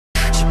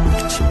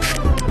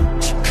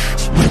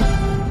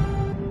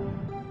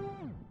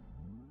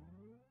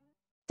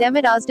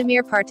Demet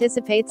Özdemir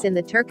participates in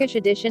the Turkish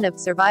edition of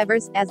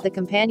Survivors, as the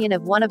companion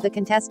of one of the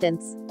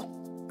contestants.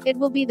 It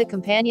will be the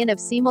companion of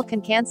Simul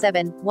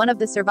Kankan, one of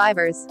the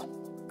survivors.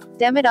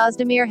 Demet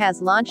Özdemir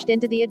has launched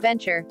into the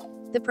adventure.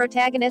 The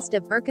protagonist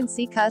of Erkan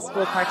Kus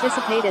will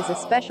participate as a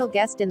special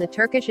guest in the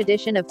Turkish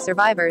edition of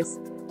Survivors.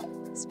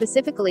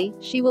 Specifically,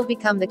 she will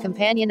become the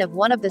companion of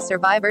one of the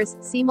survivors,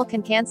 Simul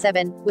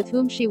Kankan, with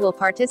whom she will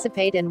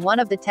participate in one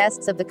of the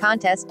tests of the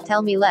contest,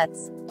 Tell Me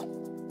Let's.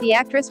 The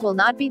actress will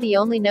not be the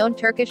only known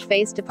Turkish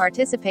face to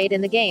participate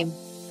in the game.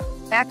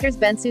 Actors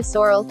Bensu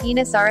Sorel,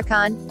 Enes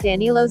Arakan,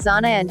 Danilo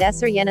Zana and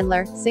Eser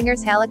Yenenler,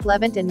 singers Haluk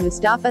Levent and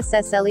Mustafa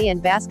Seseli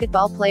and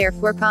basketball player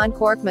Furkan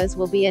Korkmaz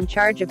will be in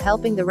charge of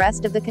helping the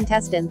rest of the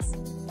contestants.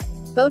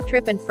 Boat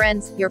Trip and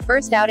Friends, your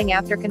first outing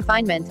after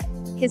confinement.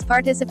 His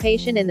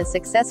participation in the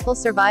successful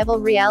survival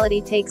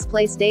reality takes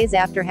place days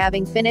after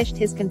having finished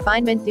his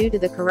confinement due to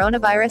the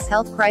coronavirus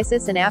health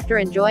crisis and after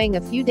enjoying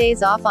a few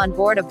days off on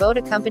board a boat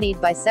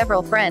accompanied by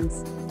several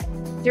friends.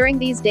 During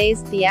these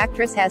days, the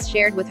actress has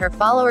shared with her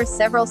followers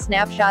several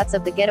snapshots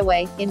of the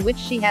getaway, in which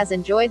she has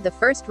enjoyed the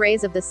first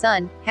rays of the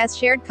sun, has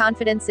shared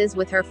confidences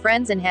with her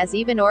friends and has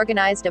even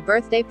organized a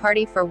birthday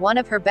party for one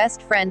of her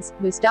best friends,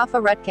 Mustafa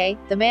Rutke,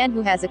 the man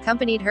who has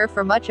accompanied her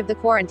for much of the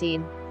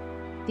quarantine.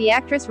 The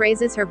actress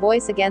raises her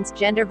voice against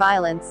gender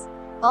violence.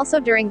 Also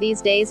during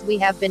these days we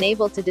have been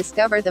able to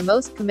discover the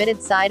most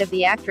committed side of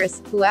the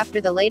actress, who after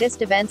the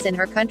latest events in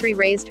her country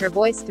raised her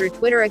voice through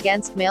Twitter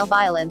against male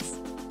violence.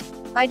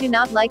 "I do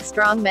not like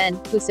strong men,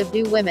 who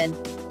subdue women.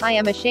 I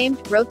am ashamed,"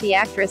 wrote the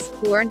actress,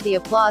 who earned the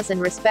applause and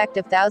respect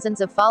of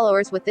thousands of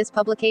followers with this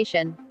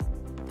publication.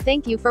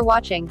 Thank you for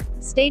watching.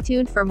 Stay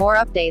tuned for more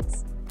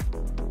updates.